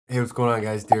Hey, what's going on,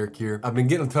 guys? Derrik here. I've been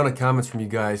getting a ton of comments from you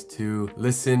guys to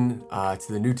listen to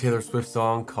the new Taylor Swift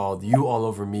song called You All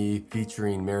Over Me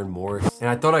featuring Maren Morris. And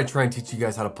I thought I'd try and teach you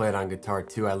guys how to play it on guitar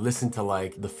too. I listened to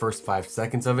like the first 5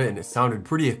 seconds of it and it sounded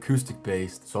pretty acoustic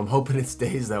based. So I'm hoping it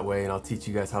stays that way and I'll teach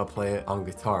you guys how to play it on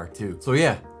guitar too. So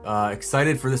yeah,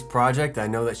 excited for this project. I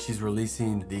know that she's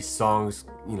releasing these songs,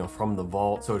 you know, from the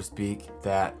vault, so to speak,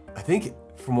 that I think,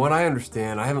 from what I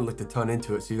understand, I haven't looked a ton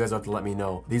into it, so you guys have to let me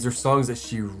know. These are songs that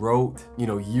she wrote, you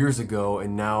know, years ago,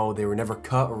 and now they were never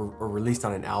cut or released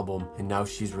on an album, and now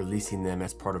she's releasing them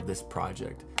as part of this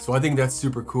project. So I think that's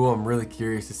super cool. I'm really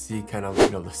curious to see kind of,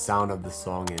 you know, the sound of the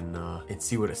song and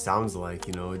see what it sounds like.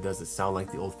 You know, does it sound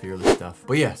like the old Fearless stuff?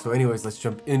 But yeah, so anyways, let's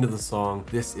jump into the song.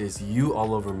 This is You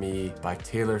All Over Me by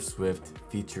Taylor Swift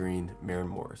featuring Maren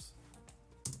Morris.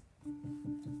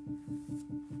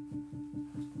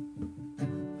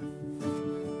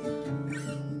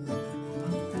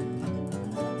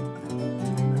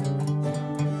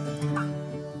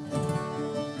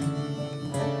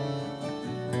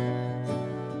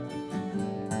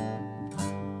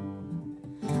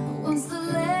 Once the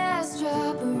last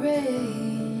drop of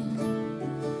rain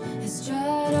has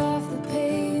dried off the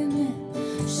pavement,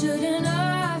 shouldn't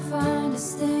I find a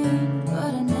stain?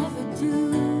 But I never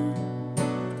do.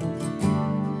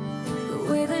 The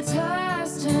way the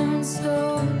tires turn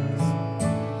stones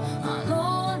on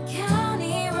old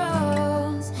county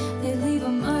roads, they leave a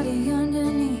muddy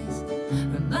underneath,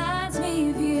 reminds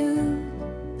me of you.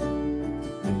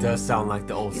 It does sound like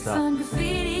the old stuff. Find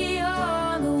graffiti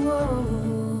on the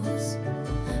walls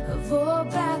of old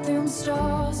bathroom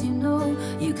stalls, you know,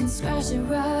 you can scratch it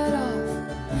right off.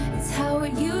 It's how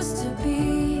it used to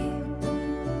be.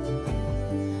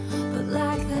 But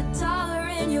like that dollar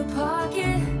in your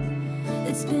pocket,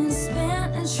 it's been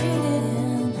spent and traded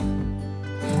in.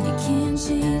 You can't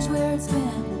change where it's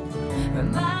been.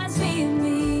 Reminds me of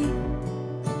me.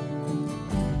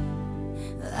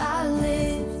 I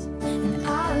lived and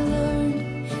I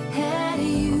learned how to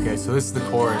use. Okay, so this is the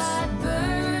chorus.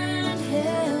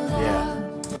 Yeah.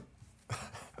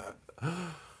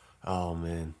 Oh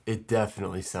man, it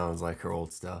definitely sounds like her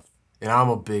old stuff. And I'm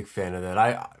a big fan of that.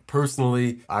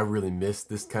 I really miss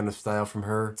this kind of style from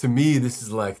her. To me, this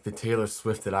is like the Taylor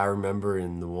Swift that I remember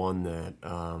and the one that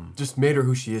just made her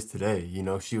who she is today. You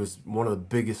know, she was one of the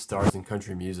biggest stars in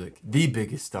country music, the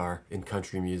biggest star in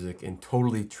country music, and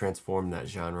totally transformed that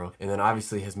genre. And then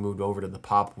obviously has moved over to the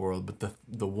pop world. But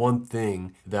the one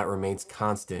thing that remains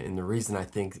constant, and the reason I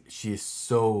think she is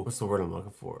so, what's the word I'm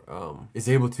looking for? Is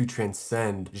able to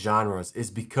transcend genres is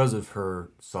because of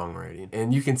her songwriting.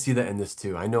 And you can see that in this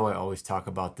too. I know I always talk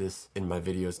about this in my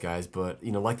videos, guys, but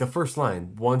you know, like the first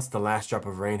line, once the last drop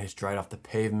of rain has dried off the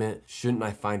pavement, shouldn't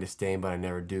I find a stain, but I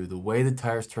never do. The way the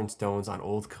tires turn stones on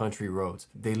old country roads,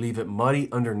 they leave it muddy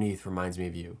underneath, reminds me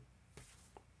of you.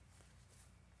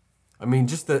 I mean,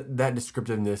 just that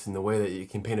descriptiveness and the way that you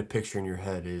can paint a picture in your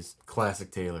head is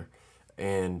classic Taylor.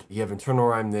 And you have internal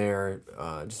rhyme there,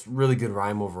 just really good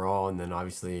rhyme overall, and then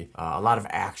obviously a lot of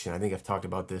action. I think I've talked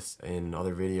about this in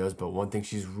other videos, but one thing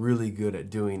she's really good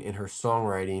at doing in her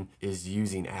songwriting is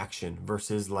using action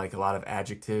versus like a lot of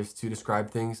adjectives to describe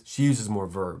things. She uses more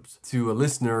verbs. To a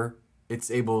listener, it's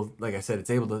able, like I said, it's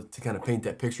able to kind of paint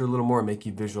that picture a little more and make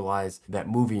you visualize that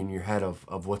movie in your head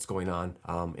of what's going on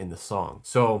in the song.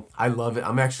 So I love it.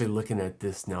 I'm actually looking at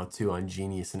this now too on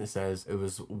Genius, and it says it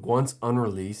was once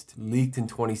unreleased, leaked in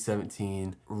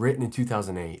 2017, written in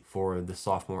 2008 for the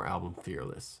sophomore album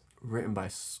Fearless. Written by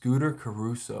Scooter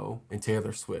Caruso and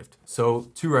Taylor Swift.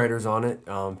 So 2 writers on it,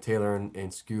 Taylor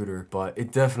and Scooter, but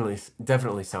it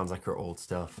definitely sounds like her old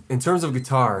stuff. In terms of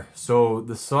guitar, so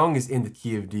the song is in the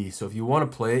key of D. So if you want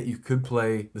to play it, you could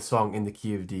play the song in the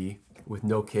key of D with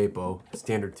no capo,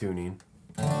 standard tuning.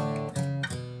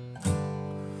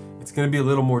 It's going to be a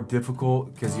little more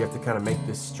difficult because you have to kind of make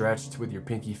this stretched with your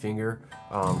pinky finger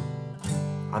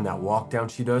on that walk down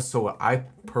she does. So what I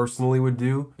personally would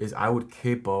do is I would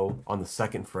capo on the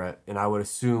 2nd fret, and I would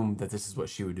assume that this is what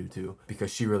she would do too,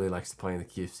 because she really likes to play in the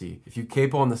key of C. If you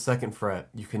capo on the 2nd fret,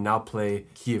 you can now play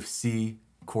key of C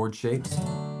chord shapes.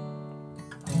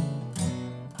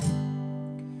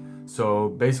 So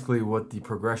basically what the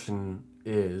progression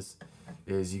is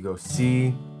you go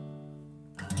C,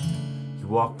 you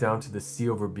walk down to the C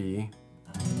over B,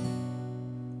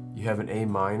 you have an A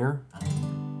minor,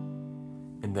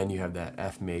 and then you have that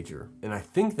F major. And I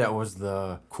think that was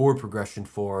the chord progression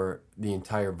for the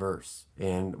entire verse.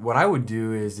 And what I would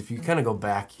do is, if you kind of go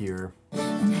back here,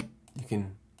 you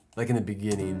can, like in the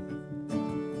beginning,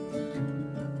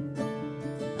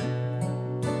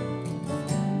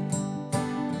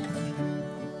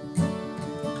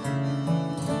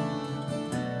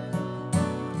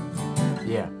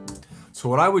 Yeah. So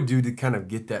what I would do to kind of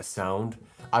get that sound,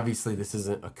 obviously this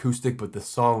isn't acoustic, but the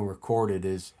song recorded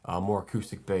is more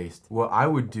acoustic based. What I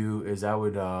would do is I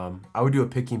would do a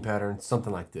picking pattern,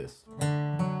 something like this.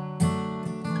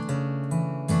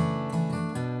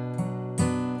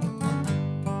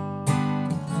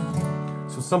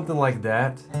 So something like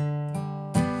that.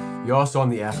 You also on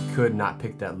the F could not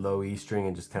pick that low E string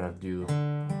and just kind of do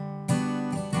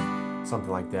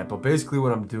something like that. But basically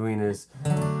what I'm doing is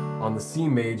on the C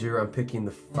major, I'm picking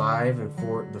the 5th and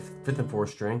 4th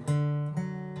string.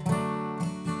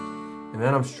 And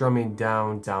then I'm strumming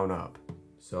down, down, up.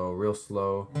 So real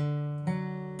slow.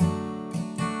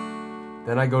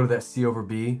 Then I go to that C over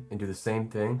B and do the same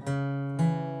thing.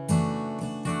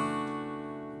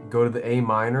 Go to the A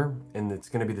minor, and it's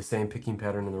going to be the same picking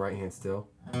pattern in the right hand still.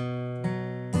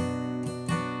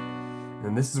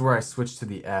 And this is where I switch to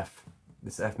the F,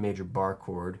 this F major bar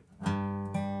chord.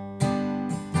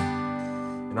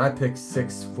 And I pick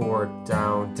 6, 4,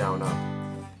 down, down, up.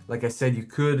 Like I said, you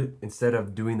could, instead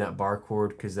of doing that bar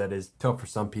chord, because that is tough for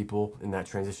some people in that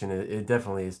transition, it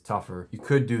definitely is tougher. You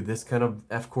could do this kind of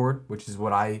F chord, which is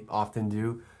what I often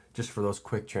do, just for those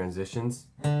quick transitions.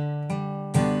 And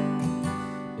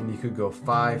you could go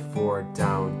 5, 4,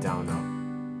 down, down,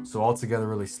 up. So all together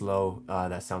really slow,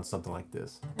 that sounds something like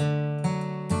this.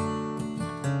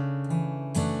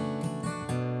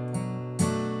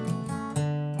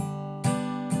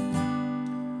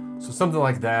 So something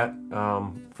like that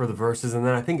for the verses, and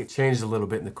then I think it changed a little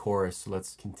bit in the chorus, so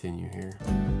let's continue here.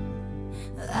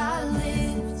 I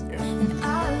lived and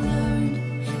I learned,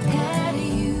 and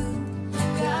you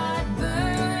got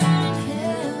burned,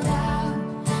 held out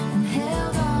and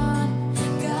held on,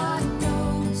 God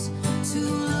knows, too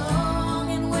long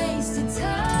and wasted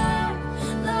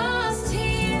time, lost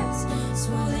tears,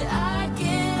 swore that I'd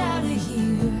get out of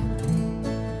here,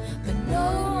 but no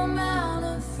amount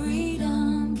of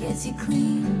freedom gets you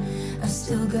clean. I've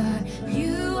still got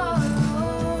you all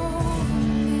over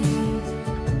me.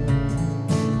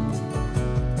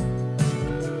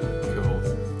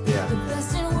 Yeah. The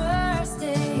best and worst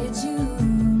day of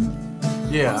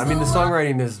June. Yeah, I mean, the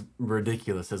songwriting is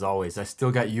ridiculous as always. I still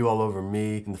got you all over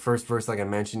me. In the first verse, like I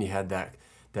mentioned, you had that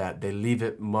they leave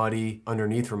it muddy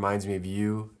underneath reminds me of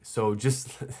you. So just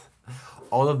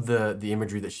all of the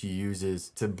imagery that she uses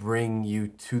to bring you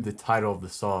to the title of the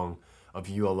song of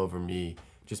You All Over Me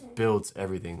just builds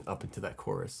everything up into that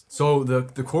chorus. So the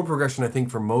chord progression, I think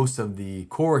for most of the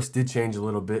chorus did change a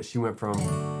little bit. She went from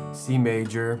C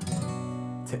major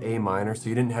to A minor, so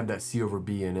you didn't have that C over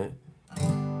B in it.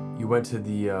 You went to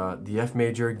the F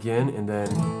major again, and then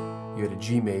you had a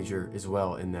G major as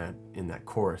well in that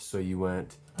chorus. So you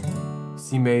went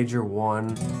C major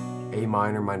 1, A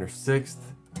minor minor 6th,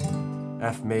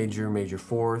 F major major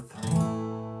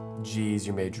 4th, G is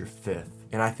your major 5th.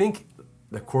 And I think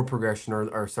the chord progression,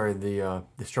 or sorry, the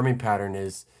strumming pattern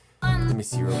is, let me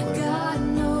see real quick. God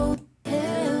knows,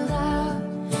 held out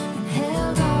and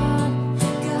held on,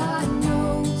 God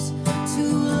knows,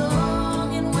 too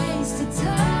long and wasted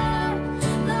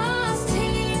time, lost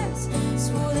tears,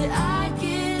 swore that I'd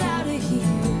get out of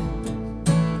here,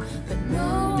 but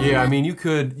no. Yeah, I mean, you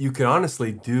could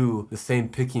honestly do the same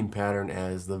picking pattern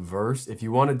as the verse. If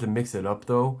you wanted to mix it up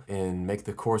though and make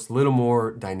the chorus a little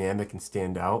more dynamic and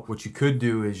stand out, what you could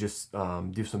do is just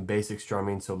do some basic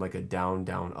strumming, so like a down,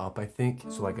 down, up, I think.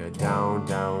 So like a down,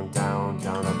 down, down,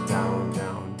 down, up, down,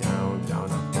 down, down,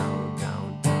 down, up, down,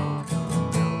 down, down,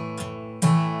 down, down.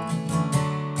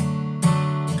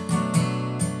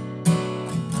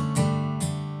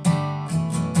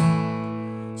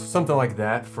 So something like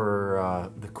that for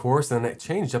the chorus, and then it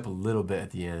changed up a little bit at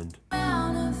the end.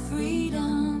 Amount of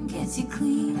freedom gets you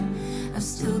clean. I've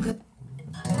still got.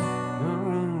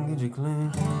 Get you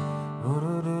clean.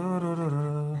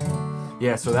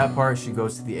 Yeah, so that part, she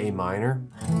goes to the A minor,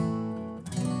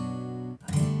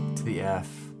 to the F,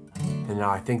 and now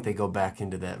I think they go back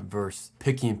into that verse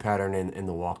picking pattern in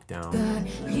the walk down.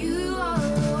 You all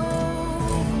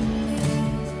over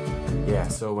me. Yeah,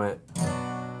 so it went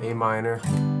A minor,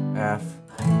 F,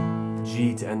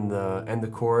 G to end the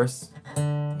chorus,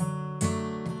 and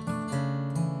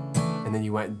then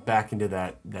you went back into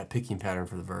that picking pattern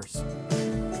for the verse.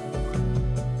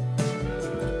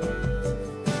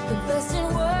 The best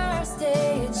and worst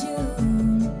day of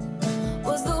June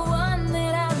was the one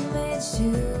that I met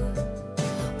you,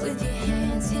 with your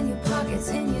hands in your pockets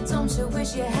and you don't you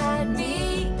wish you had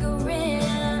me grin.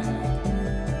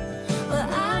 Well,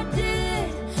 I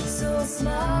did, so I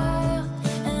smiled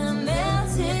and I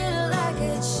melted like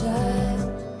a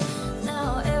child.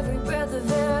 Now every breath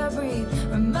of air I breathe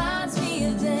reminds me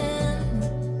of then,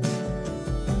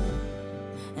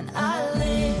 and I live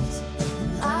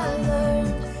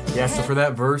Yeah, so for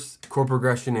that verse, chord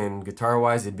progression and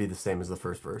guitar-wise, it'd be the same as the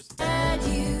first verse. And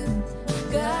you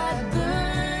got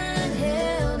burned,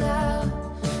 held out,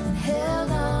 and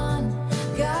held on.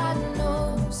 God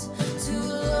knows, too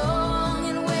long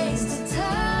and wasted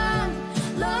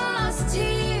time, lost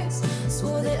tears,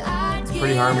 swore that I'd get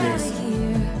Pretty out harmonies. of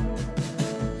here.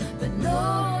 But no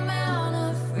amount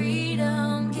of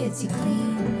freedom gets you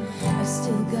clean. I've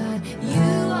still got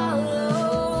you all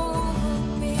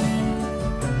over me.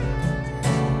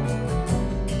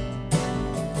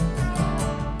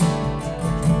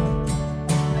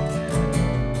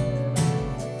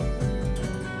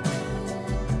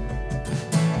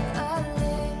 I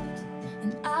lived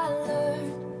and I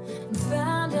learned and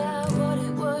found out what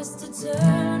it was to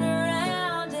turn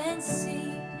around and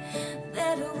see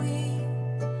that we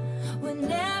were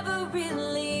never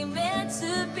really meant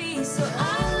to be. So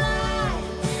I lied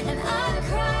and I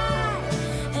cried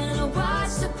and I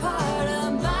watched a part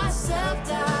of myself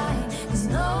die. 'Cause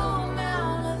no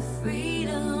amount of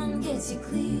freedom gets you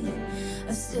clean.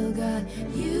 I still got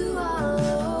you all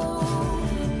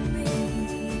over me.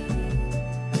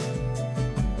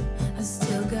 I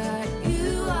still got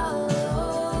you all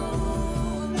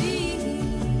over me.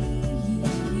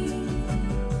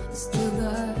 I still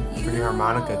got you. Pretty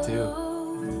harmonica, too.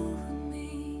 all over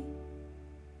me.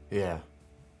 Yeah.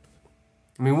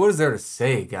 I mean, what is there to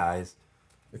say, guys?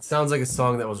 It sounds like a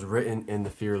song that was written in the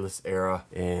Fearless era,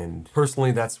 and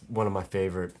personally, that's one of my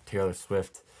favorite Taylor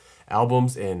Swift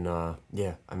albums. And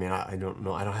yeah, I mean, I don't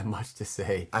know, I don't have much to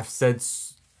say. I've said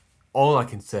all I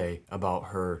can say about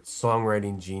her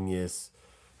songwriting genius,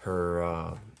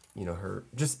 her you know, her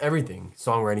just everything,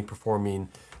 songwriting, performing,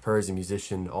 her as a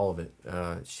musician, all of it.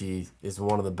 She is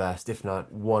one of the best, if not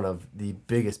one of the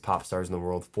biggest pop stars in the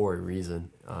world for a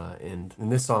reason. And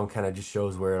this song kind of just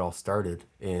shows where it all started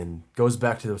and goes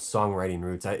back to those songwriting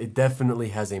roots. It definitely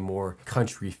has a more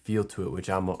country feel to it, which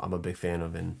I'm a big fan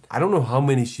of. And I don't know how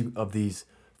many of these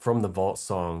from the Vault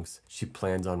songs she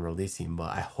plans on releasing,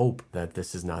 but I hope that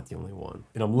this is not the only one.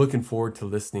 And I'm looking forward to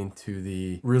listening to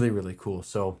the really, really cool.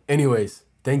 So anyways,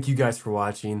 thank you guys for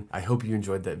watching. I hope you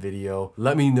enjoyed that video.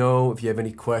 Let me know if you have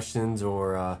any questions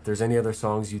or if there's any other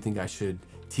songs you think I should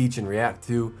teach and react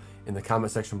to in the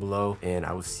comment section below. And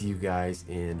I will see you guys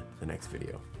in the next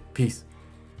video. Peace.